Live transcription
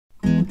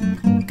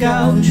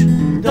couch,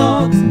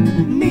 dogs,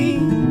 me,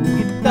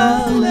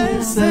 guitar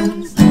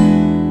lessons.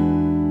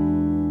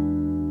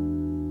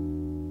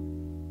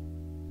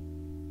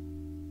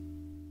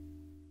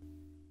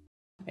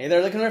 Hey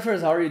there,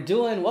 LickNRiffers, how are you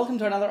doing? Welcome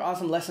to another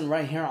awesome lesson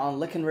right here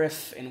on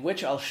LickNRiff, in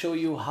which I'll show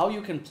you how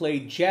you can play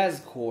jazz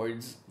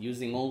chords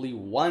using only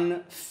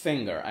one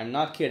finger. I'm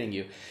not kidding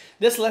you.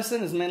 This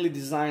lesson is mainly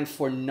designed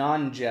for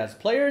non-jazz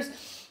players,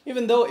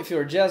 even though if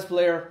you're a jazz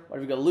player, what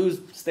have you got to lose?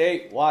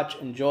 Stay, watch,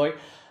 enjoy.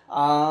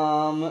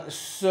 One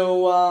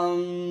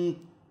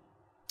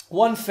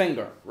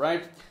finger,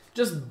 right?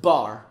 Just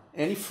bar,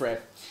 any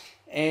fret.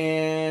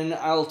 And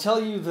I'll tell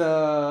you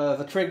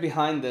the trick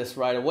behind this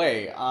right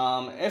away.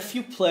 If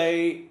you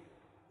play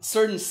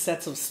certain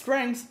sets of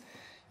strings,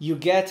 you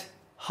get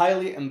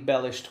highly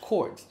embellished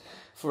chords.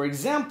 For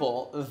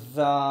example,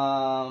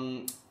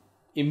 the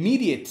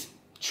immediate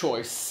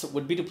choice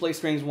would be to play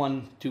strings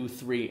 1, 2,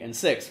 3, and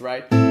 6,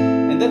 right?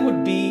 And that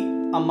would be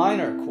a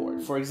minor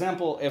chord. For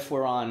example, if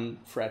we're on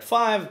fret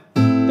 5,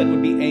 that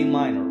would be A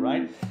minor,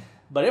 right?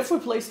 But if we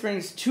play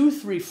strings 2,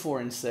 3, 4,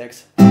 and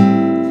 6,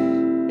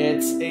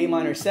 it's A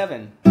minor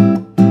 7.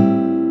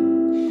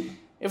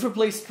 If we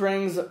play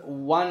strings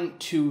 1,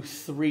 2,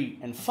 3,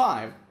 and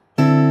 5,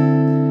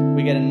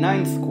 we get a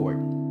 9th chord.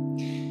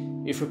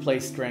 If we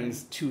play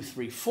strings 2,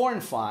 3, 4,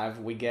 and 5,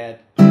 we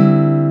get a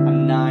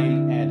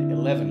 9 and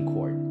 11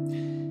 chord.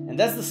 And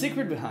that's the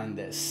secret behind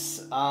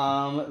this.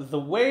 The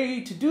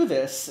way to do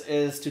this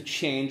is to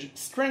change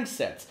string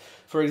sets.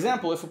 For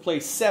example, if we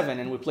play 7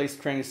 and we play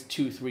strings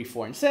 2, 3,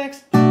 4, and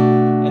 6,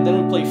 and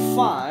then we play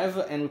 5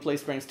 and we play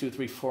strings 2,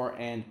 3, 4,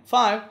 and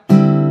 5,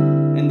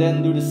 and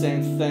then do the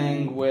same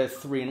thing with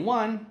 3 and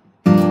 1,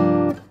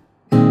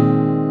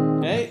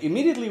 okay,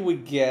 immediately we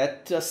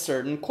get a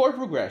certain chord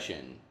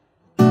progression.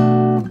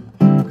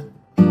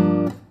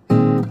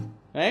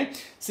 Okay?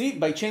 See,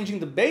 by changing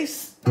the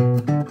bass,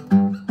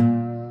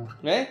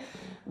 okay,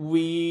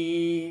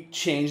 we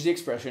change the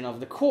expression of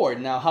the chord.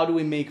 Now, how do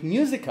we make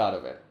music out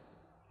of it?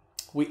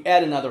 We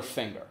add another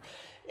finger.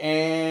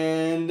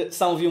 And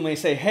some of you may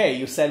say, hey,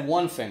 you said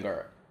one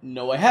finger.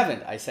 No, I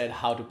haven't. I said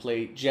how to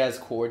play jazz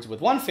chords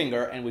with one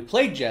finger, and we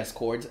played jazz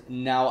chords.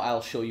 Now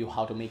I'll show you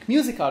how to make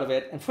music out of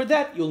it, and for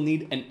that you'll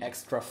need an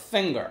extra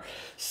finger.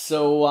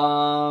 So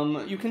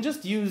you can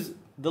just use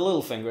the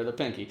little finger, the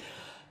pinky,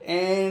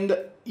 and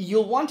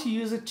you'll want to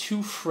use it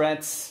 2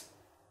 frets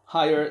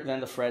higher than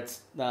the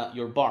frets that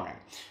you're barring.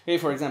 Okay,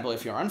 for example,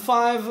 if you're on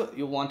 5,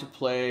 you'll want to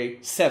play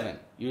 7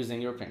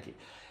 using your pinky.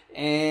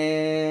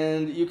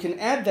 And you can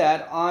add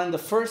that on the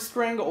first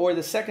string or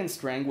the second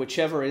string,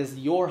 whichever is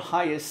your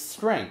highest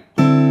string.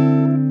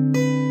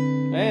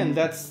 And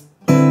that's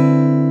a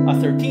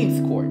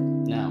 13th chord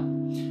now.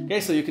 Okay,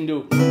 so you can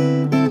do,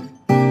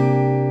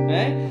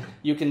 okay,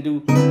 you can do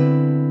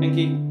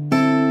pinky,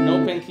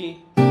 no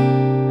pinky,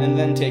 and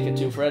then take it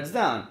 2 frets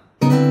down.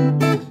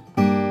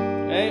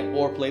 Okay,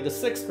 or play the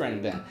 6th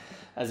string then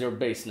as your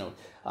bass note,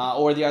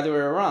 or the other way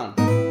around.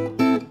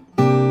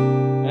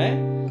 Okay,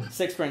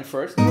 6th string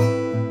first,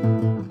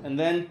 and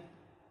then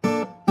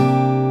the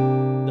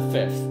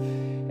 5th,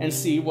 and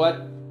see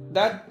what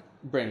that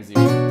brings you.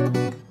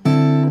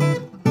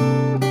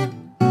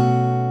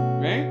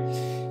 Okay,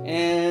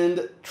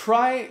 and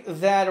try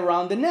that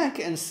around the neck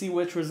and see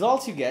which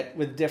results you get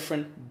with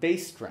different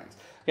bass strings.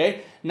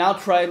 Okay, now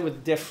try it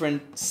with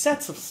different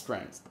sets of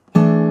strings.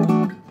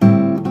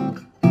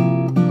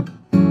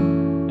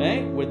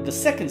 Okay, with the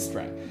 2nd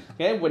string.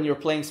 Okay, when you're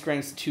playing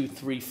strings 2,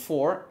 3,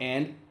 4,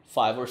 and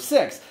 5 or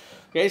 6.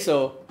 Okay,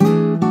 so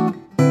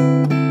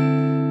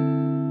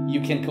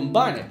you can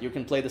combine it. You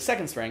can play the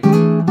 2nd string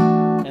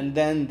and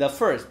then the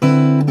 1st.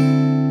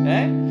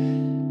 Okay,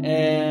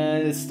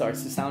 and it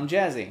starts to sound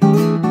jazzy.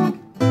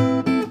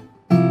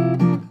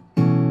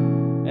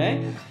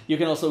 Okay, you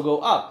can also go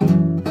up.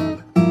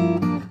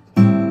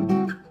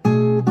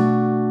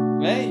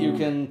 Okay, you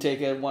can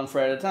take it 1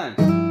 fret at a time.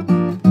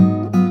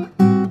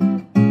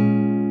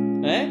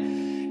 Okay,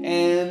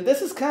 and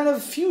this is kind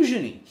of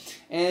fusion-y.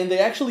 And they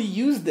actually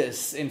used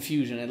this in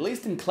fusion, at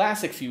least in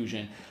classic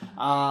fusion,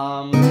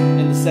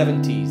 in the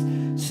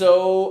 70s.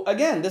 So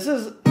again, this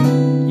is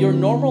your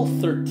normal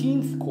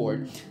 13th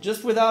chord,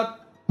 just without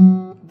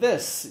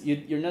this.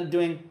 You're not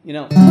doing, you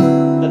know,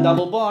 the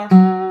double bar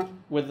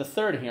with the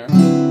 3rd here.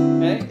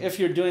 Okay? If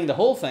you're doing the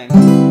whole thing,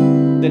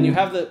 then you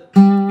have the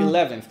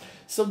 11th.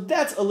 So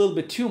that's a little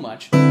bit too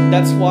much.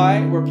 That's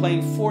why we're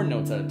playing 4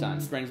 notes at a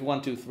time. Strings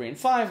 1, 2, 3, and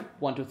 5.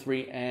 1, 2,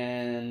 3,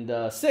 and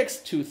 6.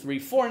 2, 3,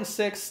 4, and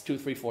 6. 2,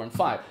 3, 4, and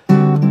 5.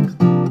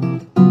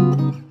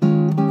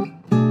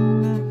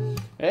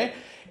 Okay?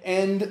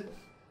 And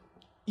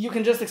you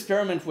can just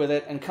experiment with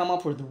it and come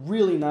up with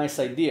really nice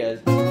ideas.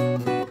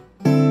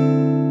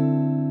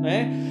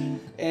 Okay?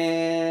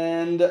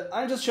 And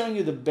I'm just showing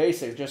you the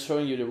basics, just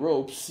showing you the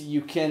ropes.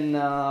 You can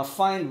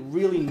find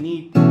really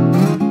neat...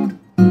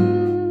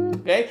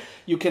 Okay,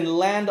 you can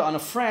land on a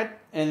fret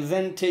and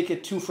then take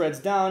it 2 frets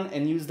down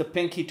and use the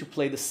pinky to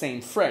play the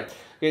same fret.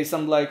 Okay,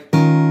 something like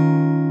okay,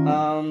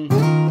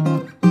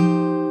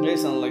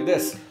 something like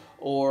this,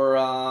 or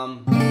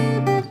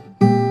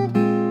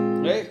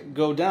okay,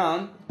 go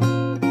down,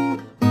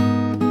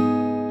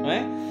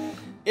 right?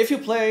 If you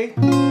play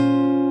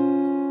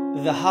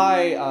the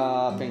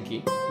high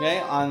pinky, okay,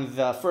 on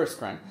the first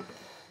string,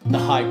 the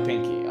high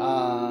pinky,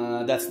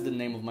 that's the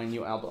name of my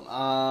new album,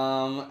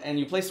 and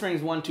you play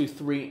strings 1, 2,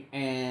 3,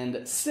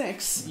 and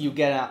 6, you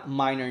get a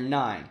minor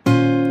 9,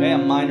 okay, a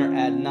minor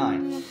add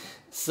 9.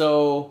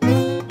 So,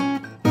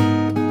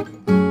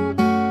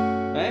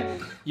 okay,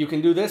 you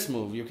can do this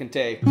move. You can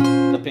take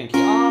the pinky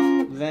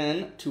off,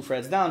 then 2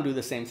 frets down, do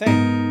the same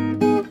thing,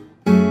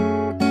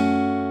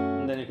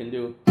 and then you can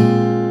do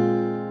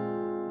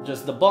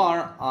just the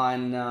bar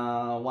on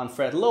 1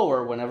 fret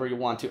lower whenever you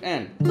want to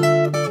end.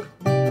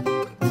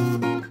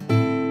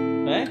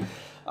 Okay?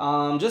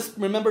 Just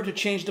remember to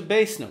change the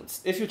bass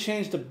notes. If you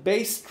change the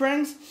bass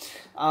strings,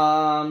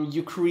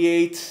 you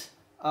create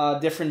a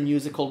different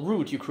musical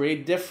root. You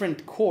create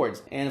different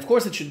chords. And of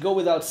course, it should go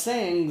without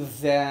saying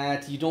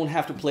that you don't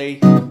have to play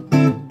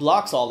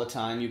blocks all the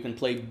time. You can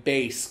play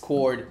bass,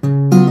 chord,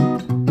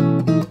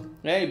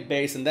 okay,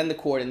 bass, and then the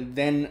chord, and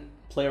then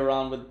play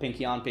around with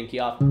pinky on, pinky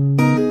off.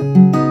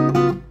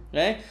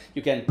 Okay?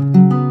 You can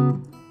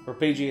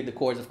arpeggiate the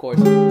chords, of course.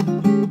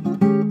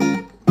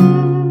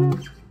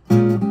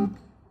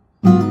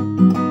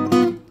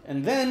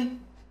 And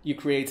then you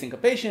create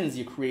syncopations,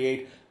 you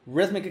create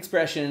rhythmic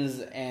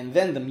expressions, and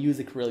then the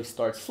music really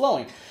starts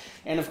flowing.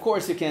 And of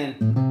course you can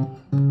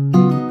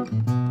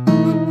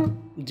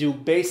do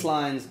bass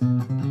lines,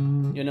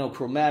 you know,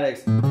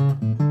 chromatics,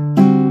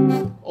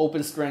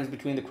 open strings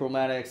between the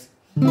chromatics,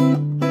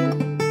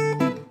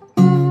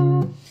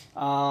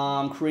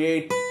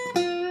 create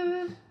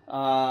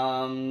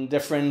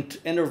different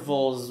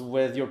intervals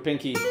with your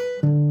pinky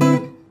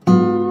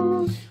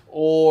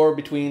or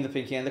between the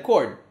pinky and the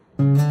chord.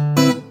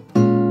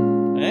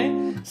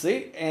 Okay,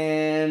 see?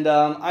 And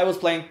I was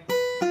playing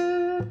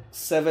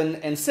 7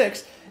 and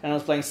 6, and I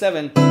was playing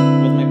 7 with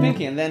my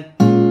pinky and then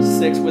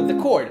 6 with the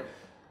chord.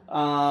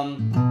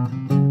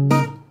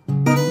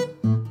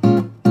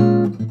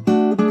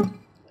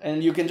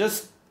 And you can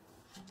just,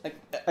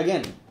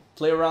 again,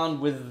 play around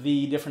with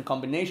the different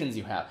combinations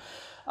you have.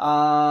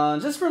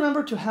 Just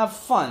remember to have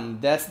fun.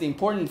 That's the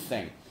important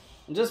thing.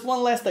 Just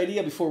one last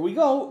idea before we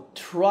go.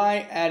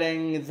 Try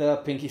adding the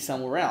pinky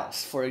somewhere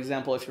else. For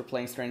example, if you're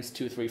playing strings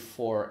 2, 3,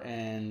 4,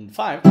 and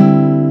 5,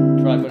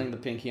 try putting the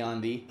pinky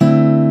on the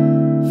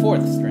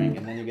 4th string,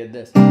 and then you get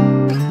this.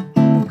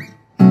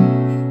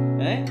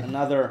 Okay,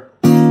 another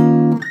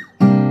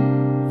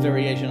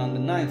variation on the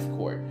 9th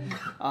chord.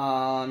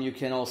 You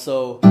can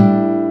also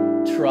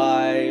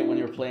try, when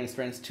you're playing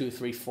strings 2,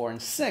 3, 4,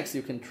 and 6,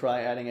 you can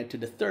try adding it to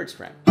the 3rd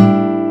string.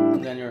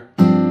 And then you're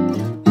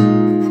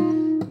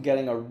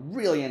getting a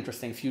really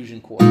interesting fusion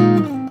chord.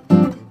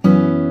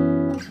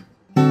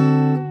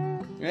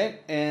 Right?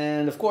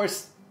 And of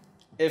course,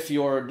 if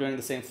you're doing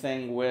the same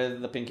thing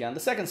with the pinky on the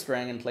 2nd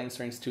string and playing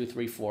strings 2,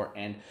 3, 4,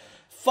 and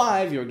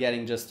 5, you're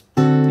getting just,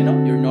 you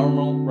know, your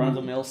normal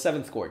run-of-the-mill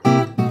 7th chord.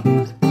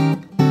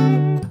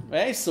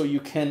 Right? So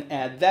you can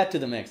add that to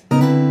the mix.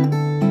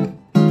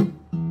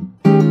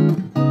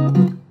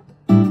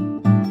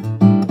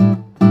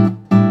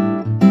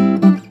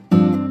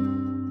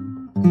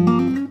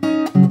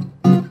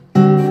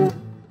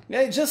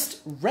 Okay,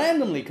 just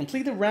randomly,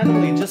 completely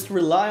randomly, just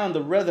rely on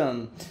the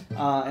rhythm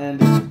and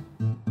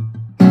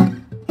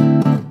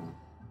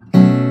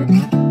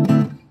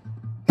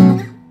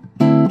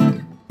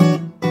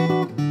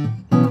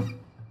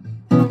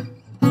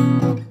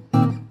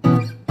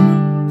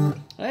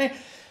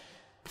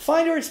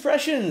find your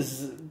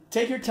expressions,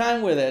 take your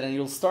time with it, and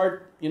you'll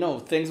start, you know,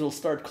 things will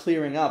start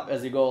clearing up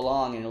as you go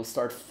along, and you'll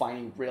start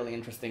finding really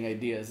interesting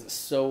ideas.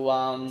 So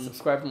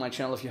subscribe to my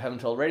channel if you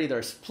haven't already.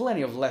 There's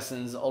plenty of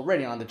lessons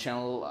already on the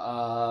channel,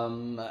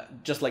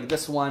 just like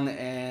this one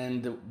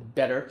and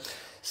better.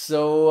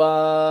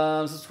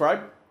 So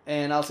subscribe,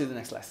 and I'll see you in the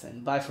next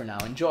lesson. Bye for now.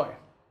 Enjoy.